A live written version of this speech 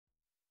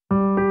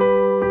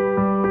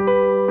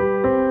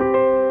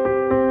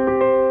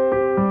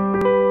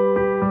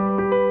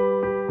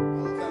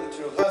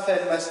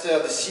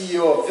the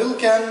CEO of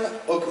Vulcan,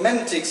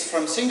 Augmetics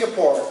from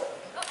Singapore.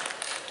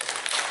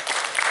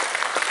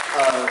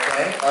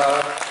 Okay,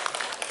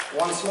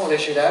 one small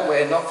issue there.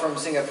 We're not from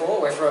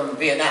Singapore, we're from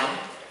Vietnam.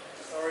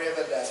 Sorry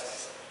about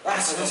that.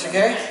 That's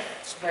okay.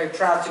 Very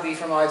proud to be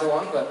from either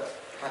one, but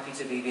happy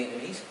to be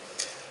Vietnamese.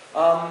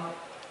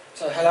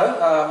 So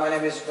hello, my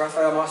name is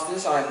Raphael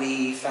Masters. I'm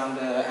the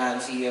founder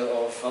and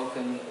CEO of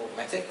Vulcan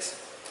Augmetics.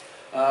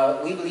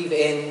 We believe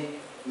in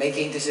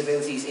making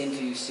disabilities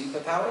into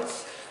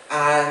superpowers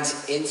and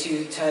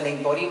into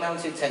turning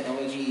body-mounted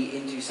technology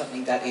into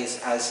something that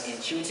is as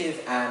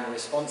intuitive and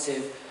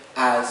responsive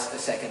as a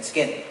second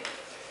skin.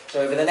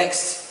 So over the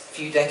next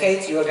few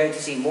decades, you are going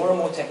to see more and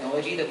more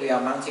technology that we are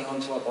mounting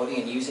onto our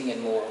body and using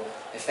in more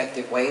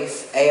effective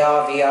ways.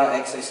 AR, VR,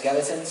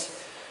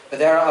 exoskeletons. But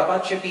there are a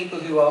bunch of people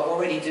who are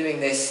already doing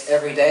this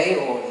every day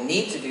or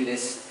need to do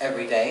this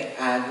every day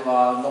and who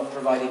are not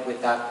provided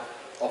with that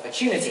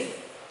opportunity.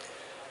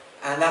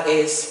 And that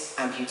is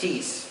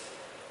amputees.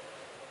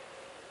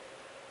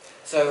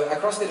 So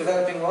across the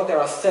developing world, there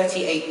are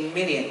 38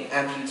 million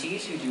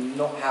amputees who do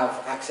not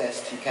have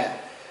access to care.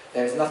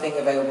 There is nothing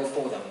available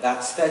for them.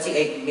 That's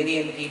 38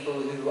 million people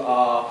who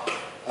are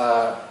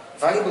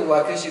valuable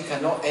workers who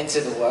cannot enter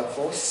the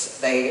workforce.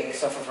 They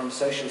suffer from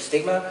social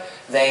stigma.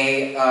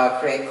 They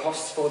create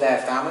costs for their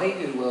family,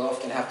 who will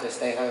often have to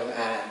stay home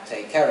and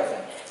take care of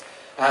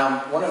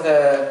them. One of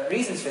the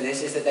reasons for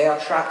this is that they are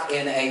trapped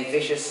in a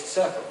vicious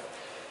circle.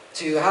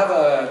 To have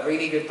a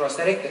really good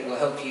prosthetic that will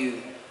help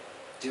you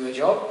do a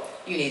job,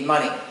 you need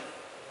money.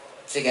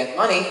 To get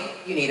money,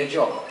 you need a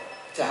job.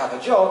 To have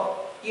a job,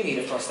 you need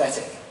a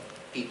prosthetic.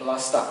 People are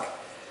stuck.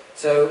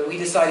 So we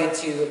decided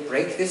to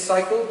break this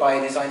cycle by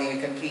designing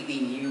a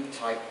completely new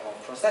type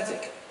of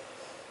prosthetic.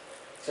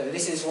 So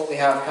this is what we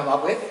have come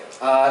up with.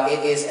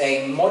 It is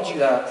a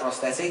modular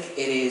prosthetic.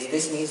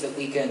 This means that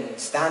we can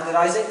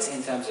standardize it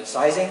in terms of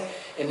sizing.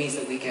 It means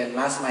that we can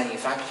mass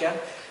manufacture.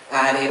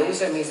 And it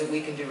also means that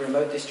we can do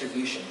remote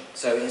distribution.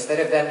 So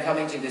instead of them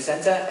coming to the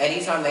center,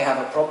 anytime they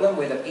have a problem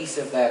with a piece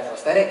of their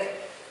prosthetic,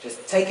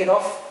 just take it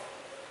off,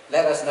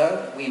 let us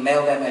know, we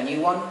mail them a new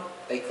one,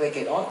 they click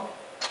it on,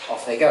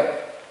 off they go.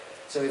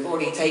 So we've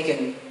already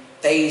taken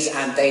days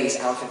and days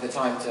out of the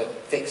time to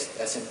fix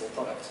a simple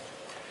product.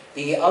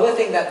 The other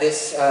thing that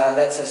this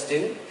lets us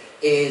do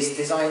is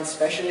design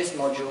specialist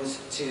modules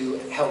to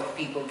help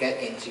people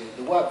get into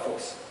the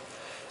workforce.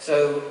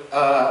 So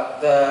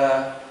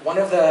one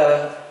of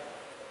the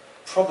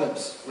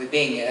problems with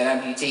being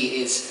an amputee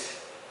is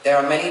there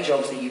are many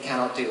jobs that you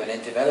cannot do, and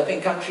in developing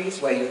countries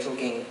where you're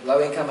talking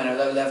low income and a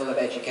low level of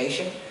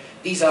education,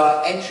 these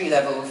are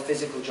entry-level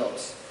physical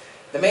jobs.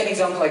 The main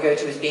example I go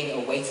to is being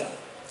a waiter.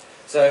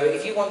 So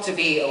if you want to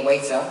be a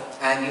waiter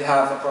and you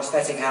have a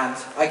prosthetic hand,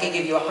 I can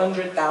give you a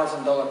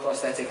 $100,000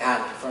 prosthetic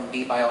hand from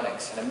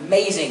Bionics, an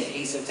amazing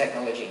piece of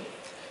technology,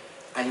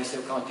 and you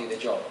still can't do the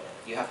job.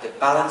 You have to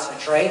balance a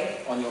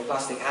tray on your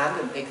plastic hand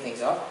and pick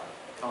things up,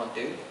 can't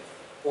do.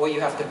 Or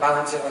you have to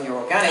balance it on your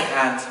organic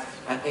hand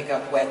and pick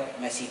up wet,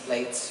 messy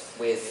plates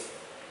with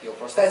your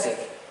prosthetic.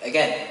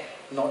 Again,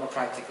 not a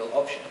practical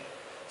option.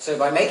 So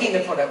by making the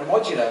product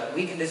modular,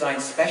 we can design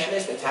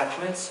specialist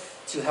attachments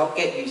to help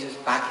get users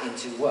back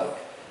into work.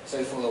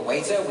 So for the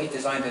waiter, we've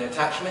designed an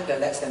attachment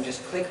that lets them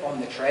just click on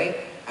the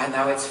tray, and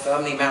now it's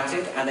firmly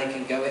mounted and they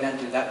can go in and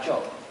do that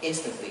job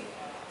instantly.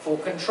 For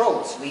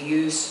controls, we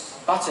use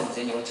buttons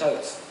in your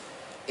toes.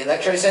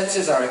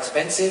 Electrosensors are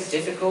expensive,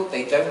 difficult,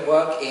 they don't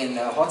work in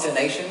hotter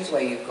nations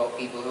where you've got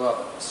people who are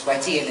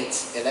sweaty in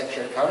its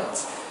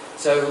electrocurrents.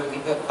 So we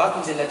put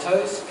buttons in the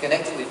toes,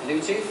 connected with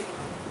Bluetooth,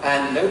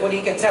 and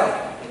nobody can tell.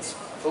 It's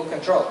full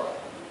control.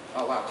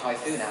 Oh wow,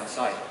 typhoon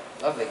outside.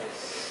 Lovely.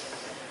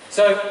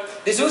 So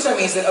this also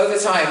means that over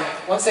time,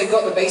 once they've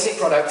got the basic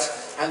product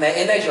and they're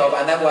in their job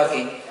and they're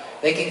working,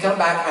 they can come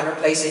back and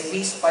replace it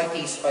piece by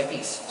piece by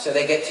piece. So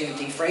they get to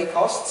defray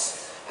costs,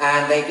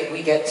 and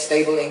we get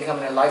stable income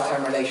and a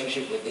lifetime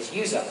relationship with this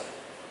user.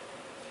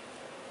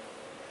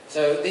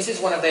 So this is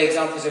one of the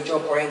examples of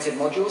job-oriented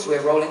modules.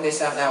 We're rolling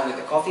this out now with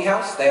the coffee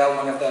house. They are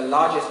one of the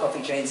largest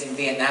coffee chains in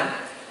Vietnam.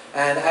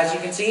 And as you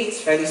can see,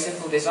 it's fairly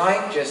simple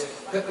design. Just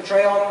put the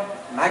tray on,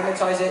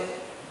 magnetize it,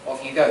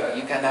 off you go.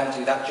 You can now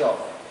do that job.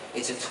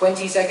 It's a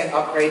 20-second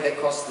upgrade that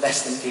costs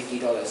less than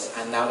 $50,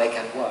 and now they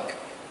can work.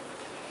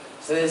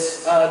 So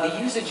there's the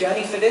user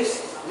journey for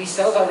this. We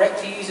sell direct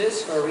to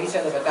users for a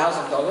retail of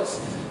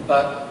 $1,000,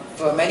 but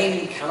for many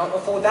who cannot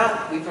afford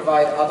that, we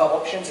provide other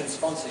options and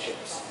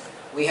sponsorships.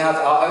 We have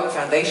our own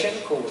foundation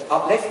called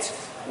Uplift,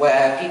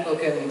 where people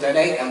can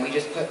donate and we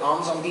just put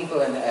arms on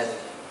people and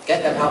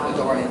get them out the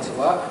door and into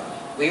work.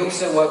 We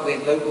also work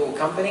with local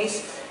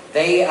companies.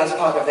 They, as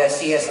part of their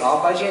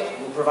CSR budget,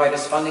 will provide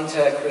us funding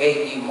to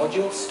create new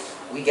modules.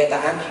 We get the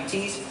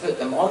amputees, put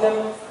them on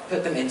them,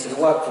 put them into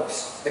the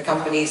workforce. The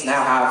companies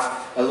now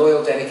have a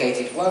loyal,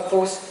 dedicated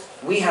workforce.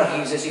 We have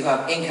users who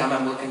have income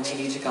and will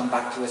continue to come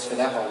back to us for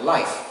their whole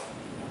life.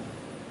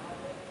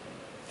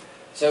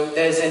 So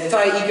there's an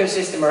entire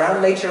ecosystem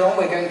around. Later on,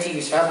 we're going to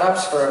use Fab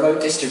Labs for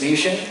remote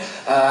distribution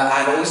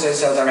and also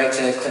sell direct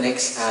to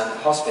clinics and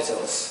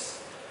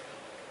hospitals.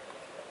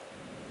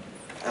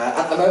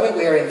 moment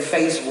we are in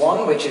phase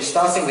 1, which is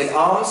starting with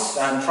arms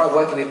and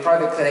working with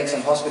private clinics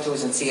and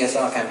hospitals and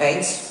CSR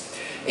campaigns.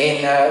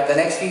 In the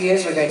next few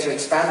years, we're going to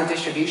expand the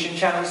distribution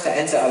channels to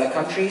enter other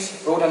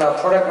countries, broaden our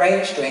product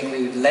range to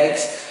include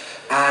legs,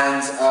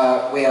 and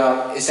we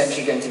are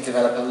essentially going to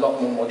develop a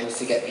lot more modules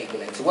to get people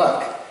into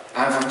work.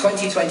 And from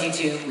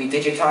 2022, we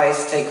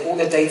digitize, take all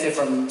the data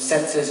from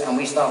sensors, and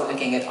we start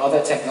looking at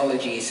other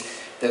technologies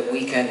that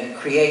we can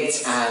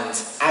create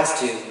and add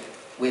to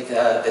with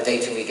the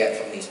data we get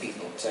from these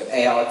people. So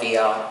AR,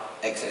 VR,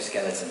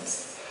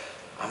 exoskeletons.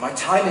 My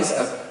time is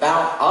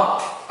about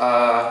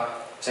up.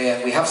 So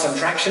yeah, we have some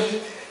traction.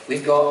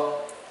 We've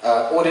got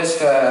orders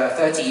for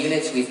 30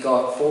 units. We've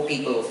got 4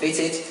 people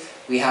fitted.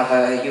 We have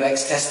a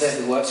UX tester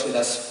who works with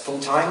us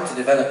full-time to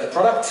develop the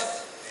product.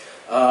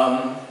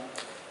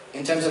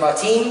 In terms of our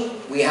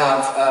team, we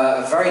have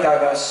a very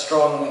diverse,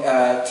 strong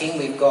team.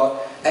 We've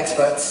got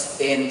experts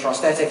in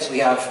prosthetics. We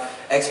have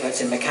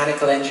experts in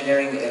mechanical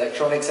engineering,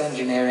 electronics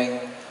engineering.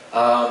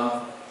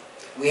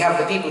 We have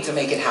the people to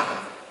make it happen.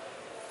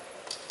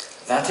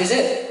 That is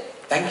it.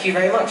 Thank you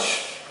very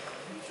much.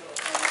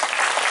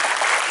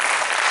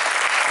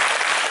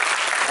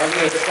 I'm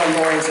going to go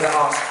more into the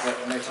ask,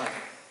 but no time.